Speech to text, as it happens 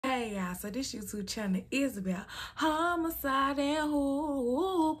Hey y'all, so this YouTube channel is about homicide and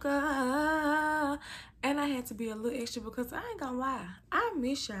hookah. And I had to be a little extra because I ain't gonna lie, I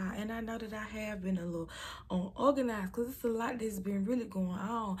miss y'all. And I know that I have been a little unorganized because it's a lot that's been really going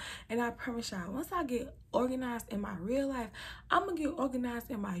on. And I promise y'all, once I get organized in my real life, I'm gonna get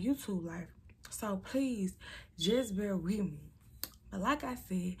organized in my YouTube life. So please, just bear with me. But like I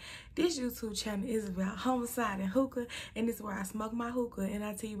said, this YouTube channel is about homicide and hookah, and this is where I smoke my hookah and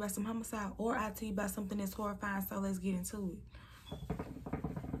I tell you about some homicide, or I tell you about something that's horrifying. So let's get into it.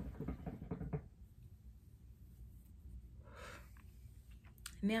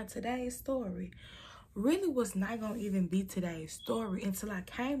 Now today's story really was not gonna even be today's story until I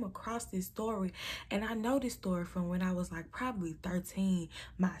came across this story. And I know this story from when I was like probably 13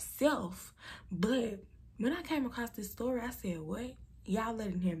 myself, but when I came across this story, I said, what? Y'all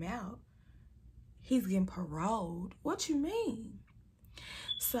letting him out? He's getting paroled. What you mean?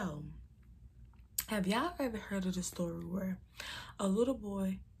 So, have y'all ever heard of the story where a little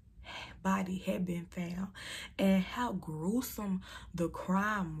boy body had been found and how gruesome the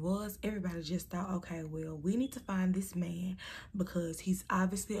crime was? Everybody just thought, okay, well, we need to find this man because he's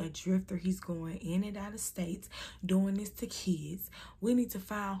obviously a drifter. He's going in and out of states doing this to kids. We need to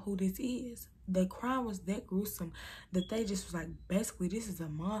find who this is. The crime was that gruesome that they just was like, basically, this is a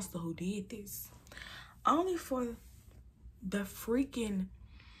monster who did this. Only for the freaking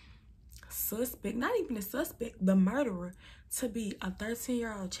suspect, not even the suspect, the murderer, to be a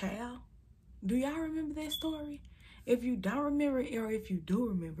 13-year-old child. Do y'all remember that story? If you don't remember it, or if you do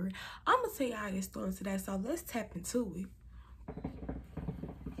remember it, I'm gonna tell y'all this story today, so let's tap into it.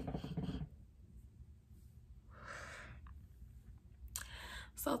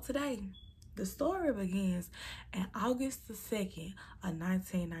 So today, the story begins on August the 2nd of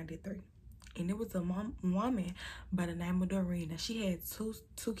 1993. And it was a woman by the name of Derrick. She had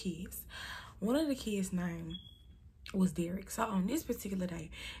two kids. One of the kids' name was Derrick. So on this particular day,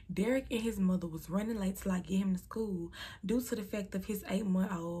 Derrick and his mother was running late to like get him to school due to the fact of his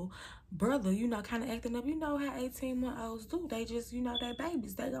 8-month-old brother, you know, kind of acting up. You know how 18-month-olds do. They just, you know, they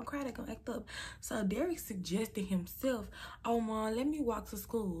babies. They gonna cry, they gonna act up. So Derrick suggested himself, oh, Mom, let me walk to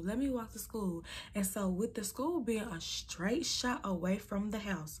school. Let me walk to school. And so with the school being a straight shot away from the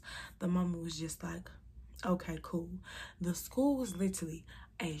house, the mama was just like, okay, cool. The school was literally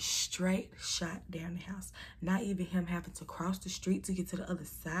a straight shot down the house. Not even him having to cross the street to get to the other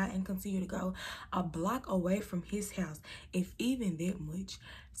side and continue to go a block away from his house, if even that much.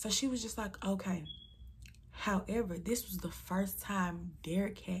 So she was just like, okay. However, this was the first time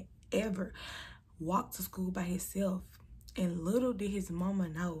Derrick had ever walked to school by himself. And little did his mama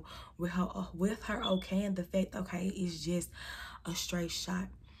know with her okaying the fact, okay, it's just a straight shot.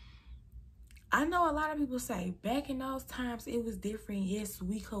 I know a lot of people say back in those times it was different. Yes,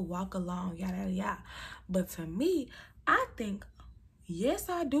 we could walk along, yada, yada, yada. But to me, I think, yes,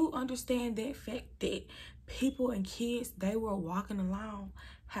 I do understand that fact that people and kids, they were walking along.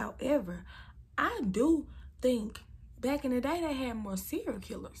 However, I do think back in the day they had more serial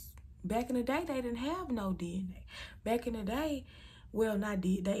killers. Back in the day, they didn't have no DNA. Back in the day, well, not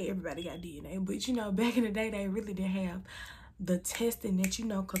DNA, everybody got DNA. But, you know, back in the day, they really didn't have the testing that, you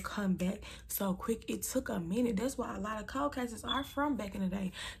know, could come back so quick. It took a minute. That's why a lot of cold cases are from back in the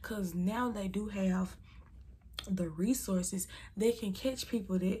day, because now they do have the resources. They can catch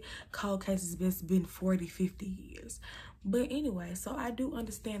people that cold cases that's been 40, 50 years. But anyway, so I do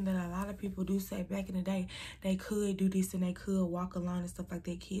understand that a lot of people do say back in the day they could do this and they could walk along and stuff like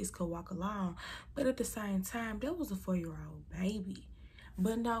that. Kids could walk along. But at the same time, that was a 4-year-old baby.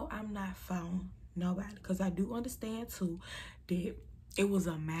 But no, I'm not found nobody, because I do understand too that it was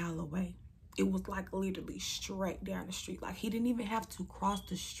a mile away. It was like literally straight down the street. Like he didn't even have to cross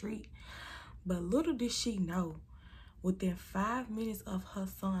the street. But little did she know, within 5 minutes of her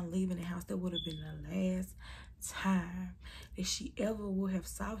son leaving the house, that would have been the last time that she ever would have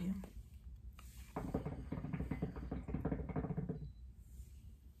saw him.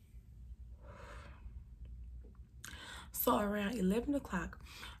 So around 11 o'clock,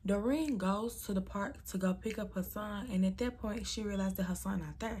 Doreen goes to the park to go pick up her son. And at that point, she realized that her son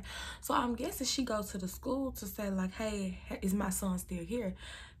not there. So I'm guessing she goes to the school to say like, hey, is my son still here?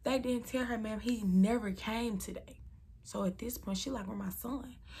 They didn't tell her, ma'am, he never came today. So at this point, she like, where my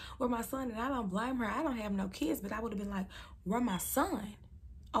son? Where my son? And I don't blame her. I don't have no kids, but I would have been like, where my son?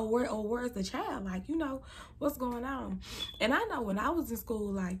 Or where's the child? Like, you know, what's going on? And I know when I was in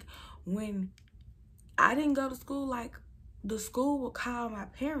school, like when I didn't go to school, like the school would call my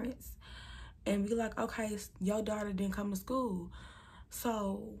parents and be like, okay, your daughter didn't come to school.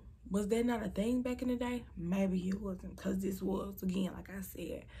 So was that not a thing back in the day? Maybe it wasn't, because this was, again, like I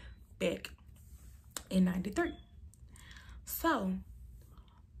said, back in 93. So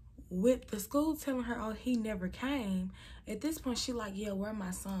with the school telling her, oh, he never came, at this point she like, yeah, where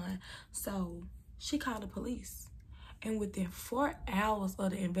my son? So she called the police, and within 4 hours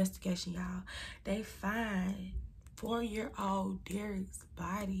of the investigation, y'all, they find 4-year-old Derrick's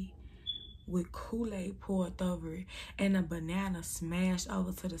body with Kool-Aid poured over it and a banana smashed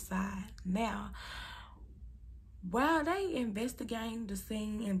over to the side. Now, while they investigating the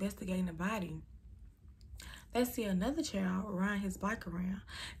scene, investigating the body, they see another child riding his bike around.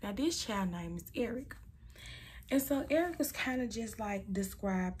 Now, this child name is Derrick. And so Derrick was kind of just like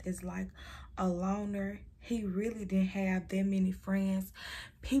described as like a loner. He really didn't have that many friends.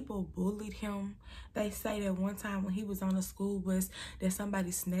 People bullied him. They say that one time when he was on the school bus that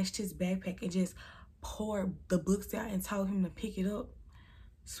somebody snatched his backpack and just poured the books out and told him to pick it up.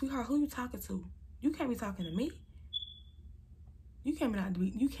 Sweetheart, who you talking to? You can't be talking to me. You cannot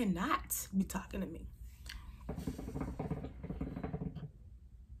be talking to me.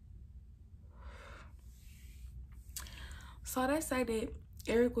 So they say that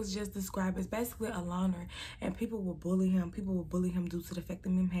Derrick was just described as basically a loner, and people would bully him. People would bully him due to the fact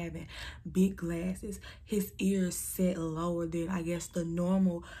of him having big glasses, his ears set lower than, I guess, the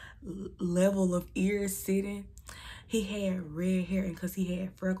normal level of ears sitting. He had red hair, and because he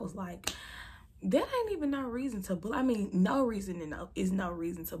had freckles, like, that ain't even no reason to bully. I mean, no reason is no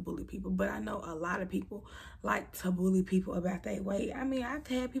reason to bully people, but I know a lot of people like to bully people about their weight. I mean, I've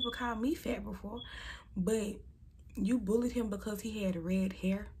had people call me fat before, but you bullied him because he had red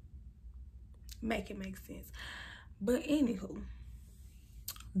hair? Make it make sense. But anywho,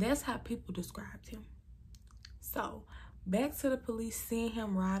 that's how people described him. So back to the police seeing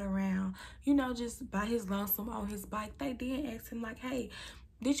him ride around, you know, just by his lonesome on his bike. They did ask him like, hey,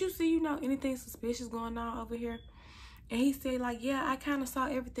 did you see, you know, anything suspicious going on over here? And he said like, yeah, I kind of saw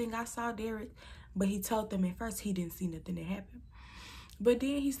everything. I saw Derrick. But he told them at first he didn't see nothing that happened. But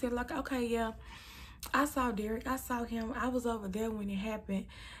then he said like, okay, yeah, I saw Derrick. I saw him. I was over there when it happened.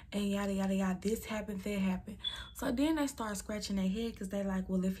 And yada, yada, yada. This happened, that happened. So then they start scratching their head because they're like,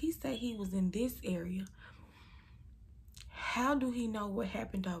 well, if he said he was in this area, how do he know what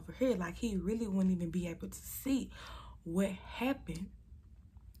happened over here? Like, he really wouldn't even be able to see what happened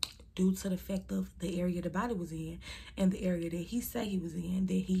due to the fact of the area the body was in and the area that he said he was in,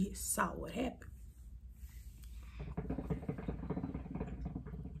 that he saw what happened.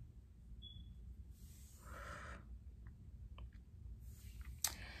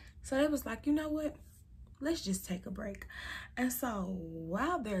 So they was like, you know what? Let's just take a break. And so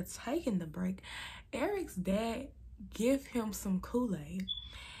while they're taking the break, Eric's dad give him some Kool-Aid.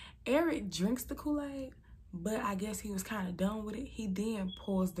 Derrick drinks the Kool-Aid, but I guess he was kind of done with it. He then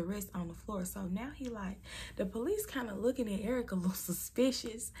pours the rest on the floor. So now he like, the police kind of looking at Derrick a little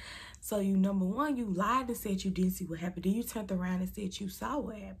suspicious. So you, number one, you lied and said you didn't see what happened. Then you turned around and said you saw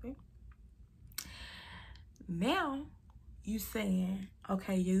what happened. Now you saying,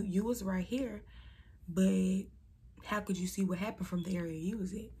 okay, you was right here, but how could you see what happened from the area you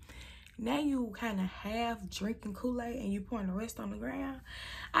was at? Now you kind of half drinking Kool-Aid and you pouring the rest on the ground.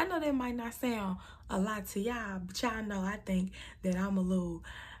 I know that might not sound a lot to y'all, but y'all know I think that I'm a little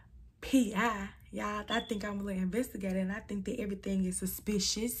PI. Y'all, I think I'm a little investigator, and I think that everything is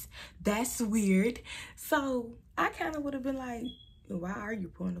suspicious. That's weird. So I kind of would have been like, why are you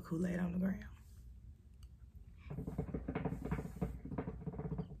pouring the Kool-Aid on the ground?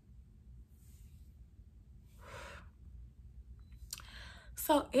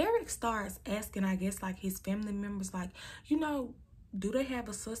 So Derrick starts asking, I guess, like his family members, like, you know, do they have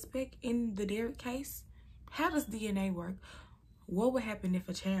a suspect in the Derrick case? How does DNA work? What would happen if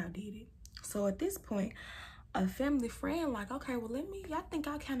a child did it? So at this point, a family friend like, okay, well, I think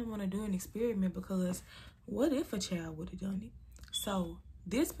I kind of want to do an experiment, because what if a child would have done it? So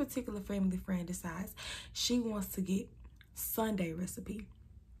this particular family friend decides she wants to get sundae recipe,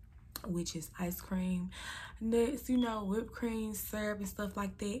 which is ice cream, nuts, you know, whipped cream, syrup, and stuff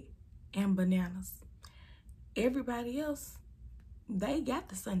like that, and bananas. Everybody else, they got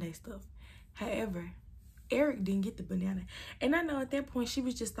the sundae stuff. However, Derrick didn't get the banana. And I know at that point, she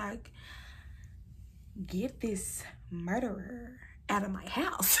was just like, get this murderer out of my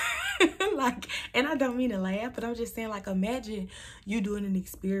house. Like, and I don't mean to laugh, but I'm just saying, like, imagine you doing an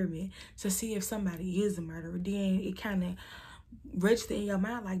experiment to see if somebody is a murderer. Then it kind of register in your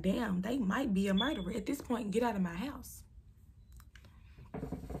mind like, damn, they might be a murderer. At this point, get out of my house.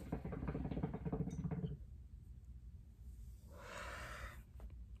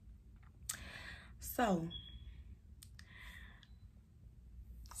 So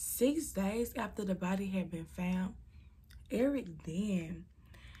 6 days after the body had been found, Derrick then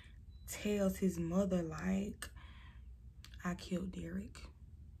tells his mother, like, I killed Derrick.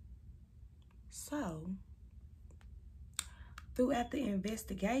 So, throughout the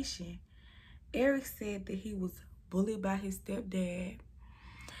investigation, Eric said that he was bullied by his stepdad.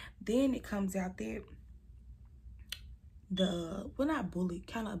 Then it comes out that not bullied,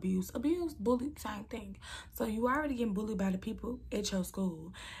 kind of abused, bullied, same thing. So you already getting bullied by the people at your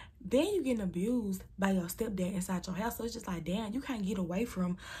school. Then you getting abused by your stepdad inside your house. So it's just like, damn, you can't get away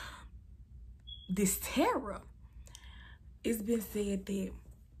from this terror. It's been said that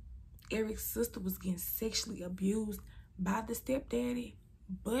Eric's sister was getting sexually abused by the stepdaddy,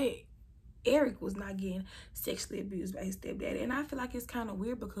 but Eric was not getting sexually abused by his stepdaddy. And I feel like it's kind of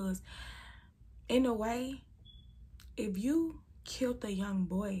weird because, in a way, if you killed a young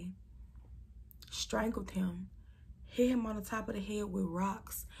boy, strangled him, hit him on the top of the head with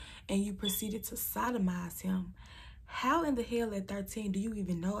rocks, and you proceeded to sodomize him, how in the hell at 13 do you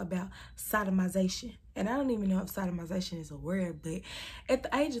even know about sodomization? And I don't even know if sodomization is a word, but at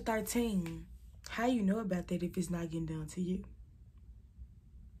the age of 13, how you know about that if it's not getting done to you?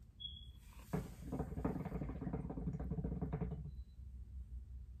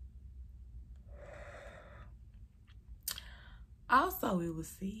 Also, it was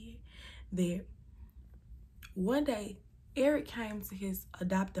said that one day Eric came to his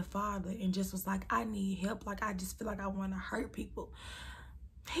adoptive father and just was like, I need help. Like, I just feel like I want to hurt people.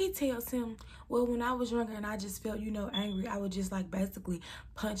 He tells him, well, when I was younger and I just felt, you know, angry, I would just like basically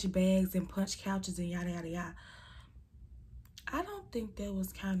punch bags and punch couches and yada, yada, yada. I don't think that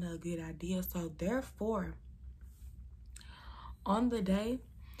was kind of a good idea. So therefore, on the day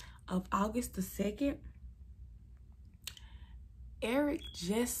of August the 2nd, Eric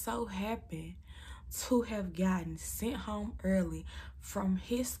just so happened to have gotten sent home early from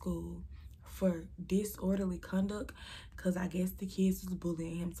his school for disorderly conduct because I guess the kids was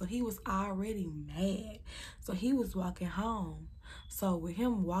bullying him. So he was already mad. So he was walking home. So with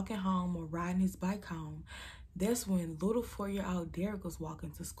him walking home or riding his bike home, that's when little 4-year-old Derrick was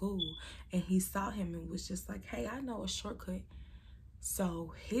walking to school and he saw him and was just like, hey, I know a shortcut.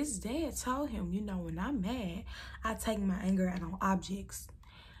 So his dad told him, you know, when I'm mad, I take my anger out on objects.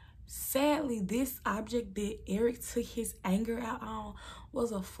 Sadly, this object that Eric took his anger out on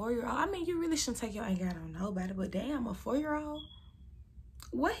was a 4-year-old. I mean, you really shouldn't take your anger out on nobody, but damn, a 4-year-old?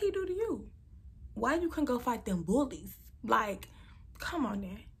 What he do to you? Why you couldn't go fight them bullies? Like, come on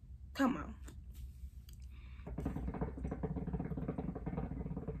now. Come on.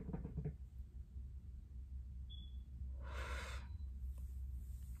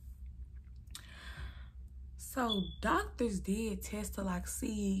 So doctors did test to like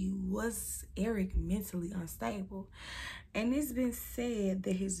see was Eric mentally unstable. And it's been said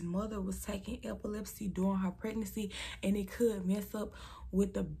that his mother was taking epilepsy during her pregnancy and it could mess up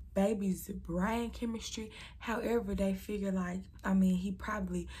with the baby's brain chemistry. However, they figure like, I mean, he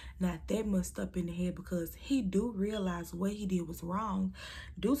probably not that messed up in the head because he do realize what he did was wrong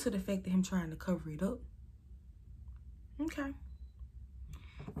due to the fact that him trying to cover it up. Okay.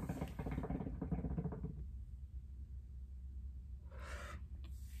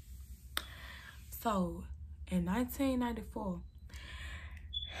 So, in 1994,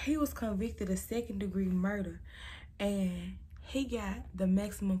 he was convicted of second-degree murder, and he got the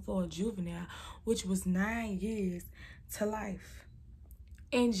maximum for a juvenile, which was 9 years to life.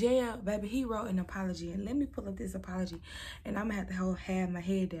 In jail, baby, he wrote an apology, and let me pull up this apology, and I'm going to have to have my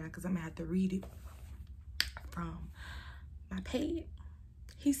head down because I'm going to have to read it from my pad.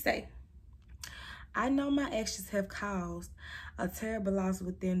 He said, I know my actions have caused a terrible loss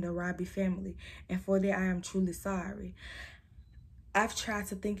within the Robie family, and for that I am truly sorry. I've tried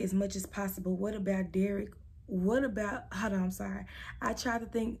to think as much as possible. What about Derrick? What about, I tried to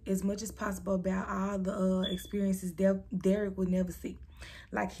think as much as possible about all the experiences Derrick would never see.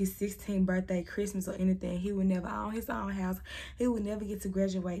 Like his 16th birthday, Christmas, or anything. He would never own his own house. He would never get to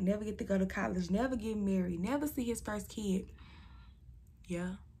graduate, never get to go to college, never get married, never see his first kid.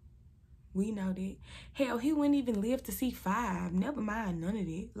 Yeah. We know that. Hell, he wouldn't even live to see 5. Never mind none of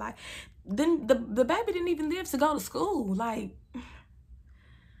that. Like, then the baby didn't even live to go to school. Like,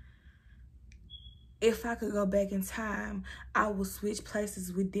 if I could go back in time, I would switch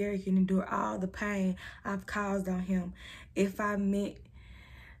places with Derrick and endure all the pain I've caused on him. If it meant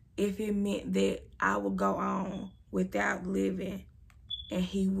that I would go on without living and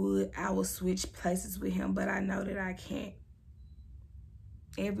he would, I would switch places with him. But I know that I can't.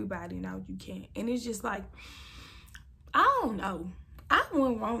 Everybody know you can't. And it's just like, I don't know. I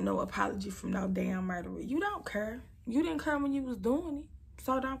wouldn't want no apology from no damn murderer. You don't care. You didn't care when you was doing it.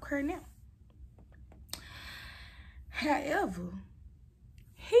 So don't care now. However,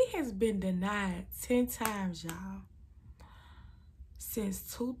 he has been denied 10 times, y'all.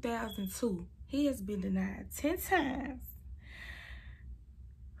 Since 2002, he has been denied 10 times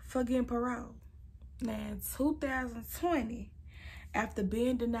for getting parole. Now, in 2020, after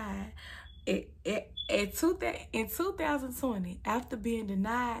being denied, in 2020, after being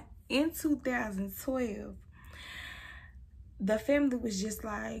denied in 2012, the family was just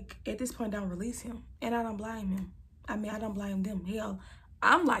like, at this point, don't release him. And I don't blame him. I mean, I don't blame them. Hell,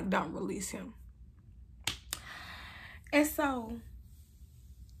 I'm like, don't release him. And so,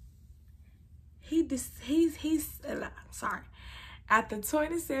 sorry. After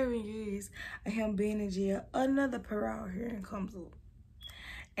 27 years of him being in jail, another parole hearing comes up.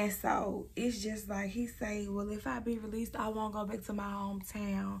 And so, it's just like, he say, well, if I be released, I won't go back to my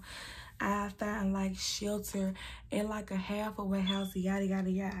hometown. I found, like, shelter in, like, a half-away house, yada,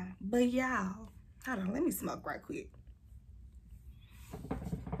 yada, yada. But, y'all, hold on, let me smoke right quick.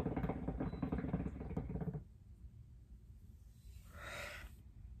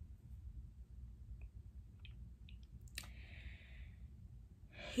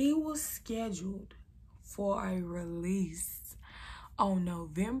 He was scheduled for a release on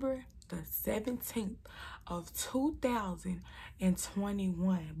November the 17th of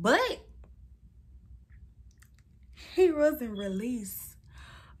 2021. But he wasn't released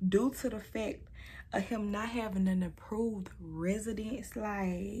due to the fact of him not having an approved residence.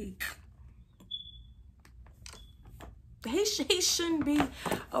 Like, he shouldn't be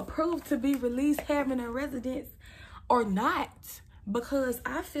approved to be released having a residence or not. Because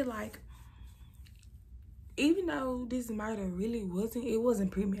I feel like, even though this murder really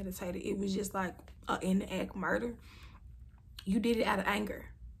wasn't premeditated. It was just like an in-the-act murder. You did it out of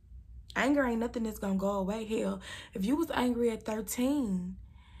anger. Anger ain't nothing that's gonna go away. Hell, if you was angry at 13,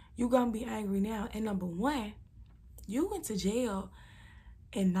 you gonna be angry now. And number one, you went to jail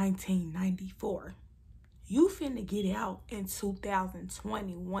in 1994. You finna get out in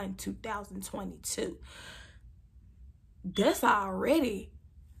 2021, 2022. That's already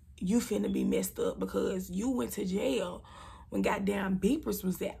you finna be messed up because you went to jail when goddamn beepers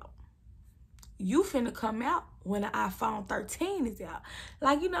was out. You finna come out when the iPhone 13 is out.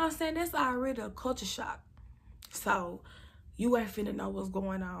 Like, you know what I'm saying? That's already a culture shock. So, you ain't finna know what's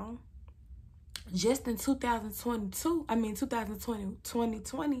going on. Just in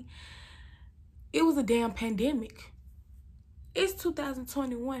 2020, it was a damn pandemic. It's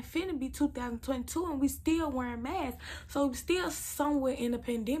 2021, finna be 2022, and we still wearing masks. So we still somewhere in a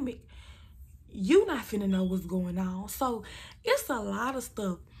pandemic. You not finna know what's going on. So it's a lot of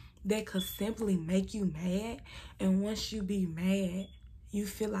stuff that could simply make you mad. And once you be mad, you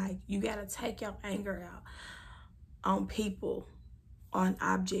feel like you gotta take your anger out on people, on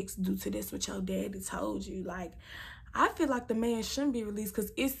objects, due to this what your daddy told you. Like, I feel like the man shouldn't be released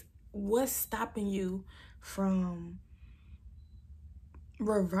because it's what's stopping you from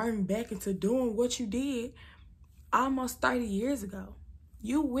reverting back into doing what you did almost 30 years ago.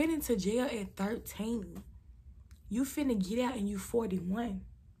 You went into jail at 13. You finna get out and you 41.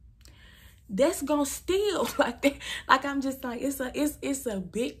 That's gonna still like that. Like, I'm just like, it's a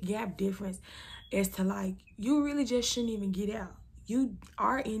big gap difference as to, like, you really just shouldn't even get out. You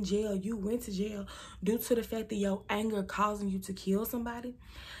are in jail. You went to jail due to the fact that your anger causing you to kill somebody.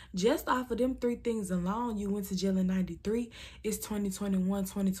 Just off of them 3 things alone, you went to jail in 93. It's 2021,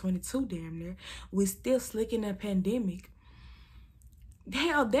 2022, damn near. We still slick in a pandemic.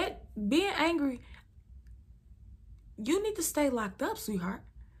 Hell, that being angry, you need to stay locked up, sweetheart.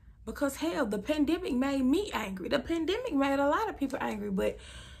 Because, hell, the pandemic made me angry. The pandemic made a lot of people angry, but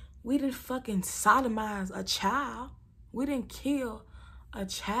we didn't fucking sodomize a child. We didn't kill a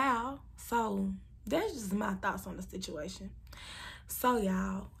child. So, that's just my thoughts on the situation. So,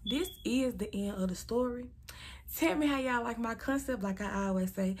 y'all, this is the end of the story. Tell me how y'all like my concept. Like I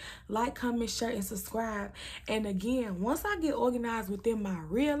always say, like, comment, share, and subscribe. And again, once I get organized within my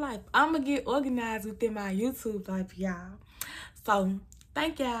real life, I'm going to get organized within my YouTube life, y'all. So,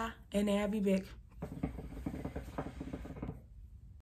 thank y'all, and I'll be back.